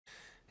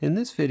In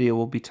this video,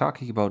 we'll be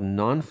talking about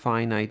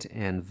non-finite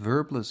and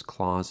verbless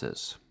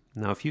clauses.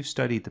 Now, if you've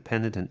studied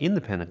dependent and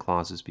independent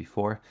clauses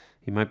before,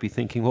 you might be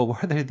thinking, well,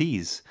 what are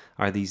these?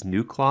 Are these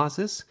new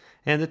clauses?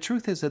 And the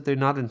truth is that they're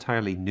not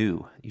entirely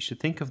new. You should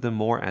think of them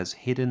more as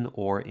hidden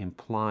or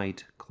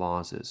implied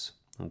clauses.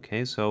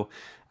 Okay, so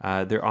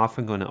they're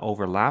often going to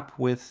overlap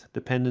with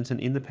dependent and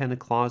independent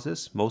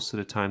clauses. Most of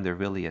the time, they're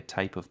really a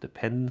type of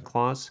dependent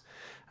clause.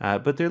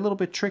 But they're a little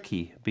bit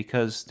tricky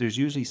because there's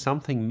usually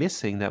something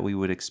missing that we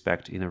would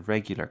expect in a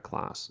regular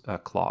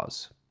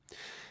clause.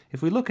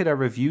 If we look at our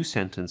review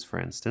sentence, for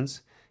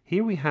instance,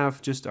 here we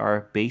have just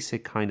our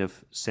basic kind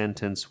of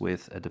sentence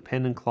with a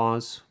dependent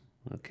clause,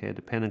 okay, a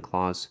dependent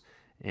clause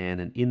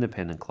and an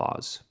independent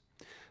clause.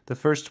 The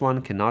first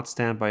one cannot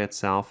stand by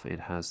itself.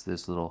 It has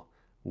this little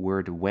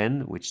word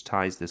when, which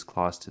ties this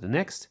clause to the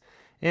next.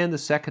 And the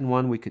second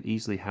one, we could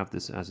easily have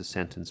this as a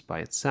sentence by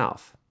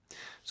itself.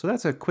 So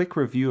that's a quick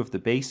review of the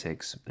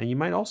basics, and you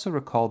might also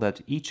recall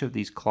that each of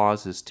these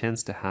clauses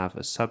tends to have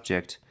a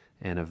subject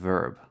and a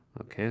verb.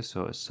 Okay,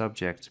 so a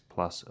subject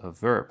plus a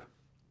verb.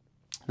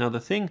 Now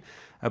the thing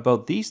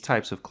about these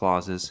types of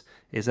clauses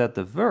is that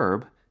the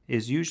verb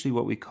is usually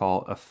what we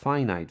call a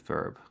finite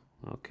verb.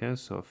 Okay,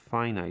 so a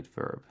finite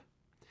verb.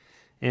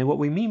 And what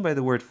we mean by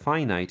the word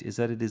finite is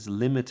that it is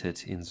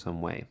limited in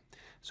some way.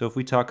 So if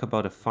we talk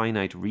about a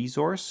finite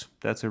resource,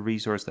 that's a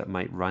resource that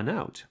might run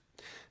out.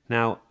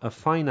 Now, a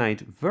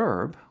finite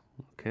verb,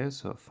 okay,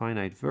 so a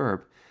finite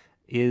verb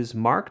is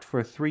marked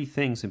for three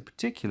things in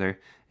particular,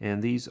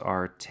 and these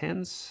are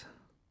tense,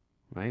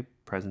 right,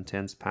 present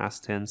tense,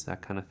 past tense,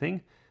 that kind of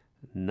thing,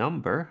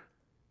 number,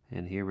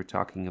 and here we're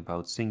talking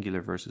about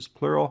singular versus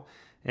plural,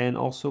 and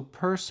also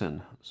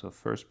person, so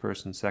first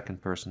person,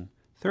 second person,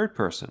 third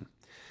person.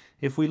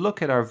 If we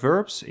look at our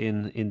verbs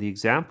in the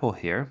example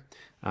here,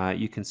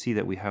 you can see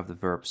that we have the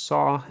verb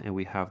saw and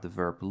we have the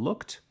verb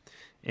looked,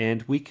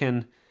 and we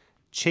can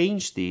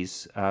change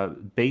these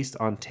based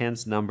on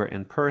tense, number,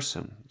 and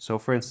person. So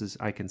for instance,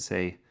 I can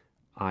say,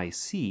 I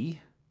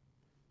see,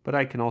 but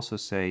I can also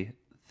say,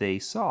 they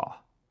saw.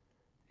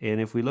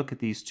 And if we look at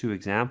these two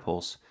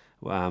examples,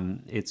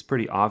 it's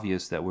pretty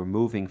obvious that we're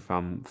moving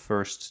from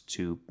first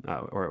to,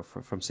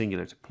 from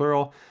singular to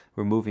plural.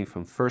 We're moving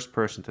from first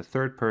person to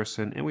third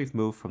person, and we've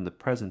moved from the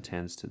present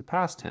tense to the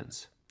past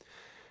tense.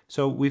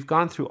 So we've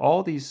gone through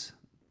all these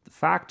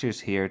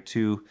factors here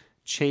to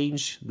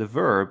change the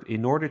verb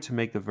in order to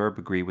make the verb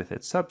agree with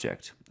its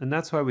subject. And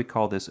that's why we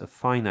call this a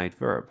finite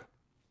verb.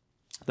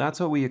 That's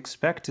what we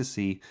expect to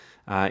see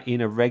in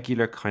a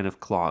regular kind of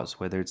clause,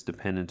 whether it's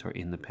dependent or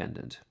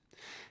independent.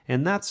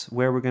 And that's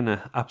where we're going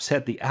to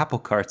upset the apple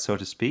cart, so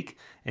to speak,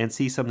 and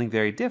see something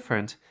very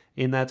different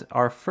in that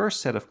our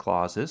first set of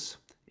clauses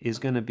is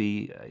going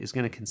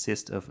to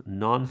consist of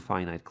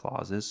non-finite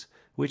clauses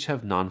which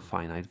have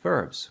non-finite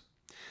verbs.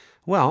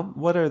 Well,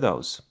 what are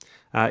those?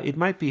 It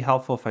might be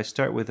helpful if I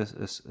start with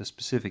a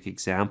specific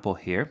example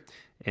here,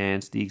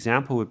 and the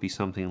example would be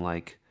something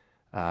like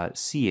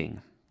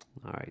seeing.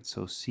 All right,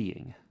 so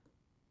seeing.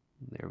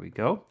 There we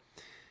go.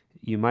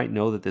 You might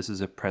know that this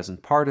is a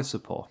present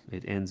participle.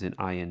 It ends in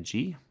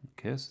ing.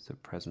 Okay, so it's a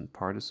present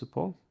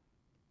participle.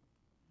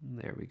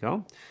 There we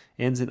go.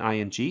 Ends in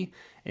ing,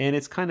 and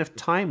it's kind of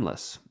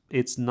timeless.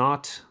 It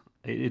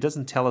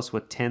doesn't tell us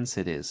what tense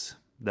it is.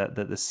 That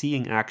the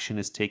seeing action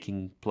is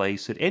taking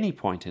place at any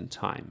point in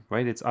time,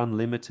 right? It's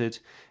unlimited,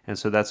 and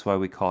so that's why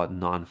we call it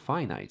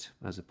non-finite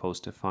as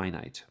opposed to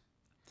finite.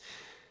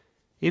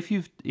 If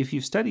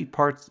you've studied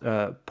parts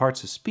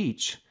of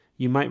speech,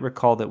 you might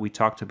recall that we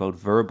talked about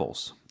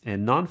verbals,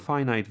 and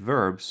non-finite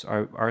verbs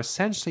are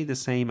essentially the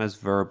same as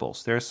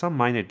verbals. There are some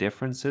minor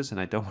differences,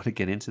 and I don't want to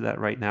get into that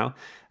right now,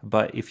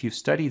 but if you've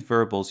studied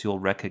verbals, you'll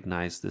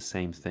recognize the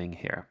same thing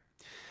here.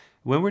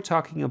 When we're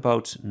talking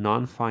about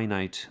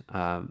non-finite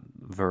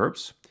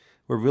verbs,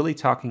 we're really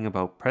talking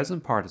about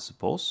present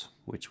participles,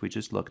 which we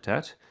just looked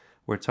at.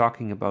 We're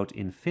talking about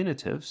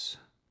infinitives,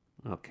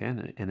 okay,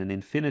 and an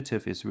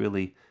infinitive is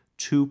really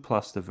to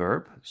plus the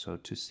verb, so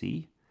to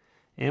see.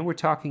 And we're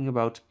talking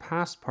about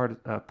past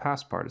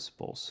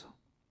participles,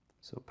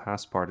 so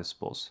past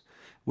participles,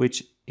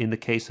 which in the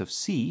case of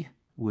see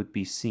would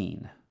be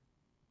seen.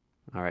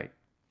 All right.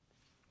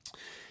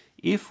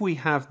 If we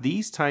have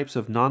these types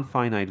of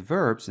non-finite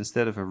verbs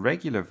instead of a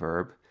regular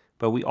verb,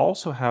 but we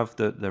also have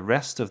the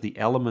rest of the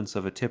elements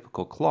of a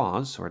typical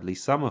clause, or at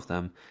least some of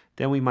them,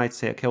 then we might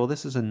say, okay, well,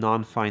 this is a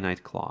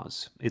non-finite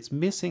clause. It's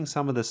missing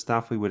some of the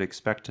stuff we would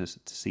expect to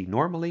see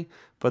normally,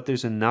 but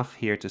there's enough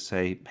here to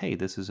say, hey,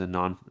 this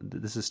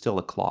is still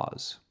a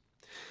clause.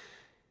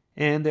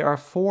 And there are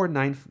four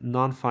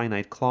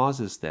non-finite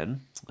clauses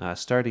then,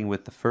 starting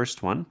with the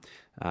first one.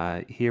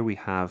 Here we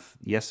have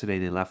yesterday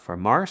they left for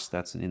Mars,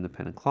 that's an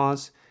independent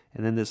clause.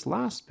 And then this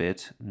last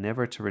bit,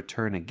 never to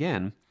return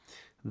again,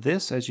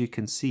 this, as you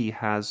can see,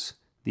 has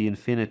the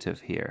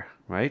infinitive here,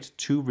 right?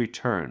 To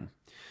return.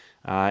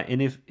 And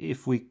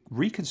if we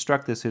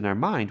reconstruct this in our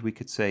mind, we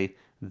could say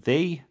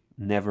they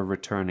never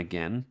return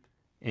again,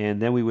 and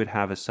then we would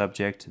have a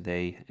subject,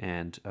 they,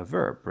 and a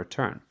verb,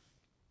 return.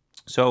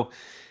 So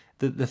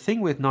The thing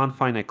with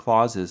non-finite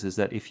clauses is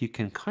that if you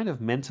can kind of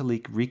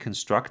mentally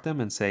reconstruct them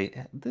and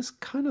say, this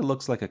kind of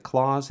looks like a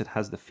clause, it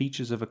has the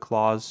features of a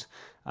clause,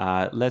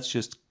 let's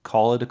just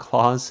call it a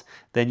clause,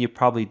 then you're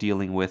probably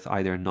dealing with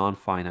either a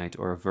non-finite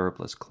or a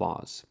verbless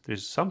clause.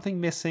 There's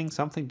something missing,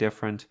 something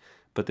different,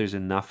 but there's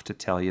enough to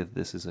tell you that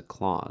this is a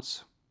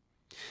clause.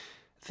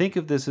 Think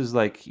of this as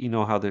like, you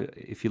know how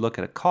if you look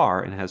at a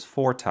car and it has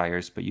 4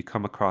 tires, but you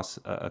come across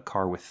a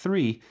car with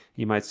 3,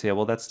 you might say,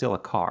 well, that's still a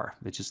car.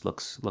 It just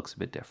looks a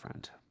bit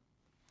different.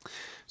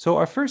 So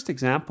our first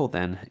example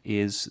then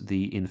is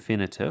the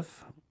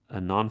infinitive,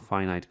 a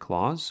non-finite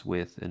clause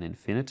with an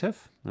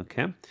infinitive,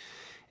 okay?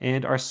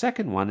 And our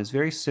second one is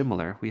very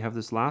similar. We have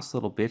this last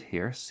little bit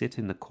here, sit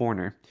in the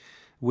corner,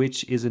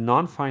 which is a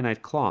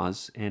non-finite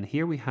clause, and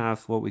here we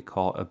have what we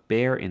call a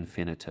bare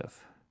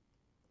infinitive.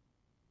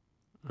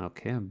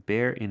 Okay, a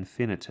bare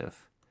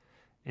infinitive.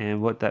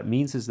 And what that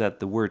means is that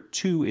the word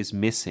to is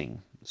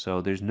missing. So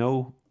there's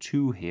no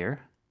to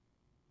here.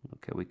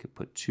 Okay, we could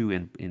put to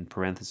in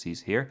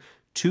parentheses here.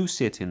 To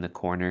sit in the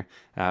corner,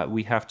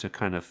 we have to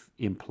kind of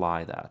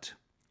imply that.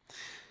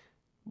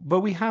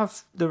 But we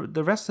have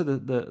the rest of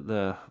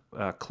the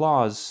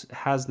clause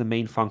has the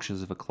main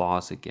functions of a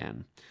clause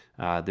again.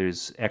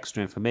 There's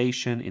extra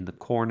information in the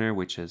corner,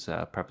 which is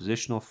a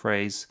prepositional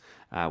phrase.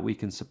 We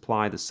can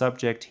supply the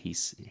subject,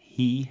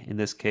 he in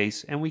this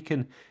case, and we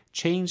can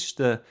change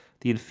the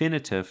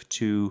infinitive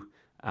to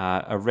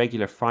a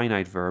regular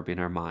finite verb in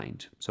our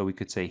mind. So we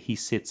could say he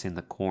sits in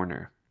the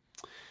corner.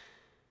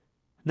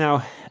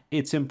 Now,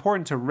 it's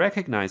important to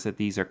recognize that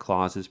these are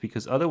clauses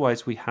because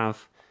otherwise we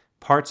have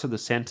parts of the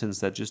sentence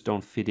that just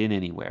don't fit in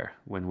anywhere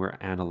when we're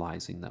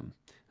analyzing them.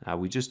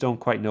 We just don't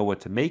quite know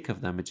what to make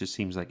of them. It just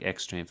seems like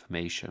extra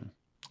information.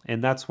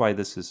 And that's why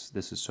this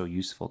is so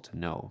useful to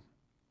know.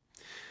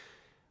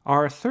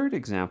 Our third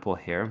example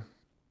here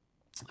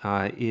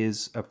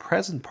is a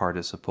present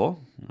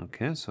participle.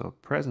 Okay, so a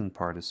present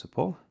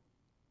participle.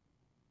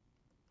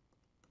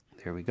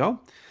 There we go.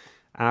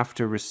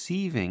 After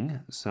receiving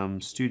some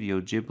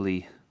Studio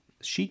Ghibli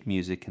sheet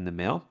music in the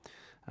mail,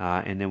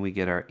 and then we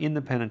get our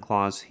independent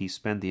clause, he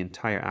spent the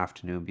entire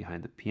afternoon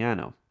behind the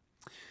piano.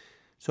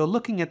 So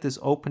looking at this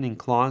opening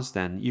clause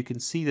then, you can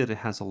see that it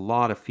has a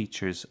lot of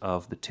features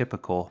of the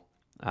typical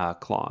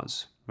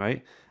clause,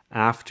 right?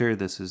 After,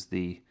 this is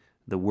the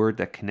word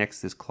that connects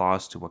this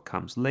clause to what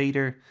comes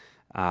later.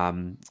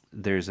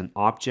 There's an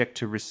object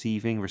to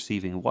receiving.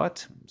 Receiving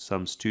what?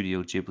 Some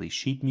Studio Ghibli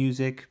sheet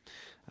music.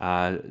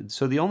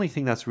 So the only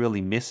thing that's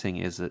really missing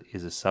is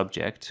a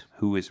subject,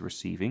 who is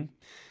receiving.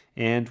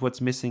 And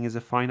what's missing is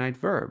a finite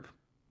verb.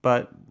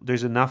 But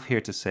there's enough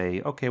here to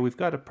say, okay, we've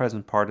got a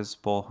present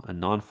participle, a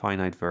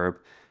non-finite verb.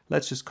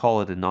 Let's just call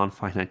it a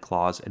non-finite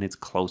clause, and it's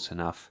close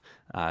enough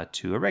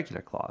to a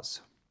regular clause.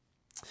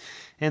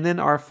 And then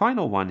our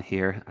final one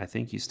here, I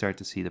think you start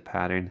to see the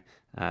pattern.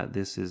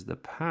 This is the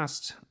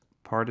past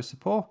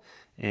participle,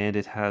 and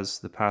it has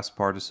the past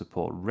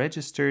participle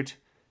registered.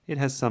 It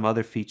has some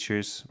other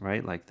features,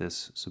 right, like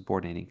this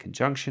subordinating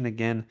conjunction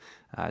again,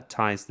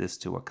 ties this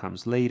to what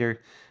comes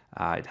later.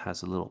 It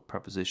has a little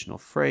prepositional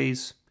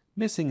phrase.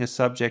 Missing a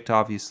subject,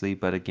 obviously,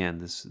 but again,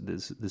 this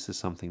is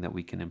something that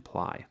we can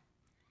imply.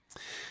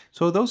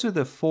 So those are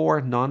the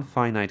 4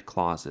 non-finite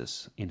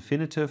clauses: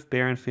 infinitive,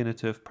 bare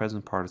infinitive,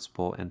 present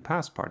participle, and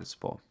past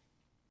participle.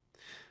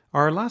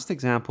 Our last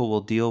example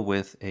will deal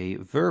with a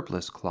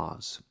verbless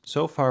clause.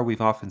 So far,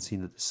 we've often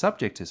seen that the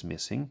subject is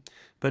missing,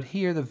 but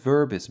here the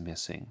verb is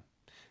missing.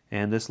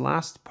 And this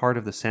last part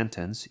of the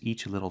sentence,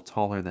 each a little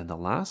taller than the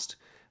last,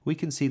 we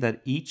can see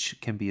that each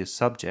can be a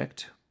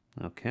subject,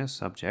 okay,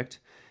 subject,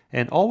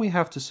 and all we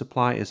have to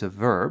supply is a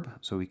verb,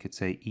 so we could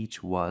say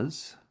each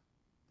was,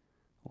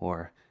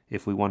 or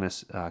if we want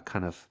to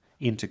kind of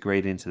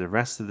integrate into the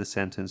rest of the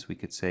sentence, we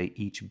could say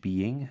each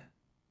being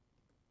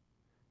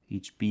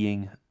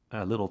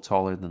a little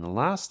taller than the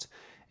last,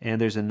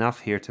 and there's enough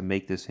here to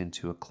make this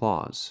into a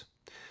clause.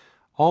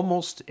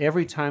 Almost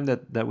every time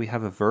that we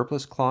have a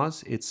verbless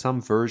clause, it's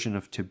some version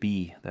of to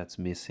be that's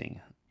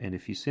missing. And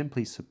if you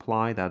simply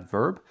supply that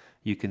verb,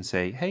 you can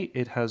say, hey,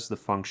 it has the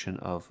function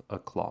of a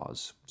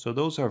clause. So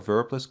those are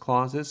verbless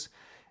clauses,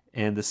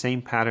 and the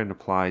same pattern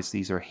applies.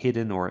 These are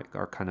hidden or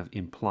are kind of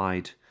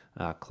implied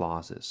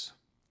clauses.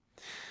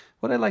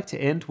 What I'd like to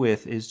end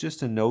with is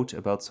just a note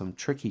about some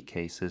tricky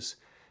cases,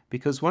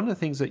 because one of the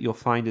things that you'll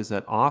find is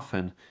that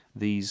often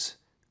these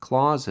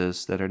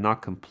clauses that are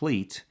not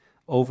complete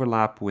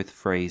overlap with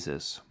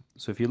phrases.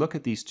 So if you look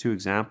at these 2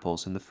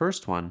 examples, in the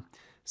first one,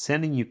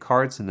 sending you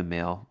cards in the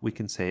mail, we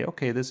can say,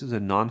 okay, this is a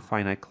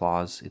non-finite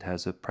clause. It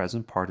has a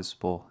present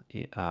participle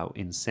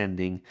in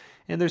sending,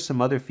 and there's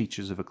some other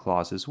features of a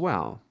clause as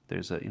well.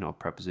 There's a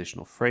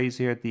prepositional phrase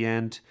here at the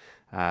end.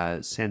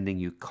 Sending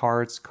you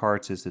cards.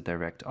 Cards is the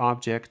direct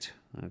object.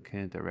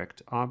 Okay,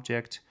 direct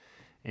object.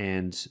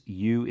 And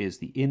you is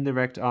the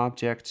indirect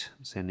object.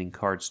 Sending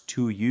cards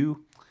to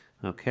you.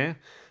 Okay,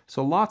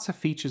 so lots of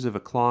features of a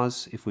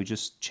clause. If we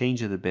just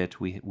change it a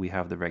bit, we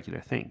have the regular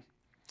thing.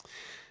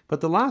 But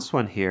the last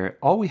one here,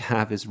 all we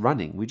have is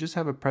running. We just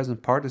have a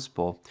present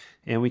participle,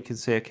 and we can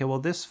say, okay, well,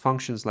 this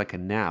functions like a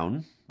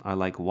noun. I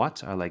like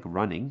what? I like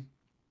running.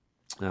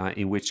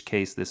 In which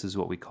case, this is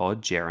what we call a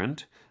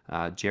gerund.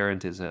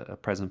 Gerund is a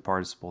present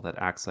participle that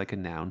acts like a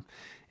noun.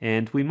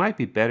 And we might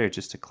be better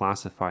just to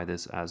classify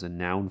this as a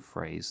noun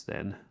phrase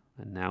then,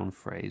 a noun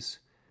phrase,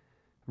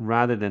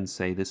 rather than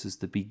say this is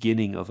the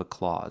beginning of a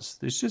clause.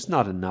 There's just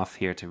not enough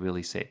here to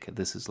really say, okay,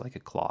 this is like a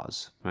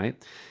clause,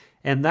 right?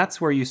 And that's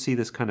where you see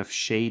this kind of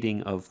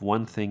shading of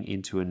one thing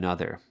into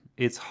another.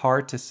 It's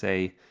hard to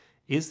say,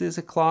 is this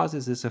a clause?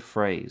 Is this a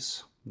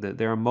phrase?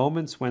 There are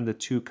moments when the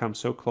two come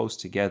so close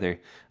together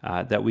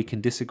that we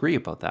can disagree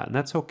about that, and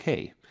that's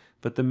okay.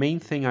 But the main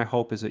thing I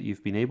hope is that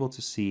you've been able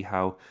to see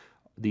how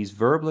these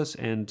verbless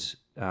and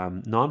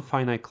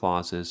non-finite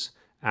clauses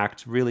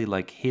act really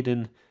like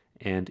hidden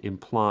and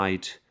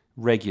implied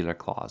regular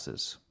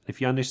clauses. If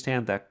you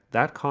understand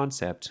that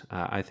concept,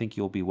 I think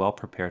you'll be well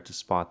prepared to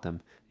spot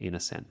them in a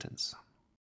sentence.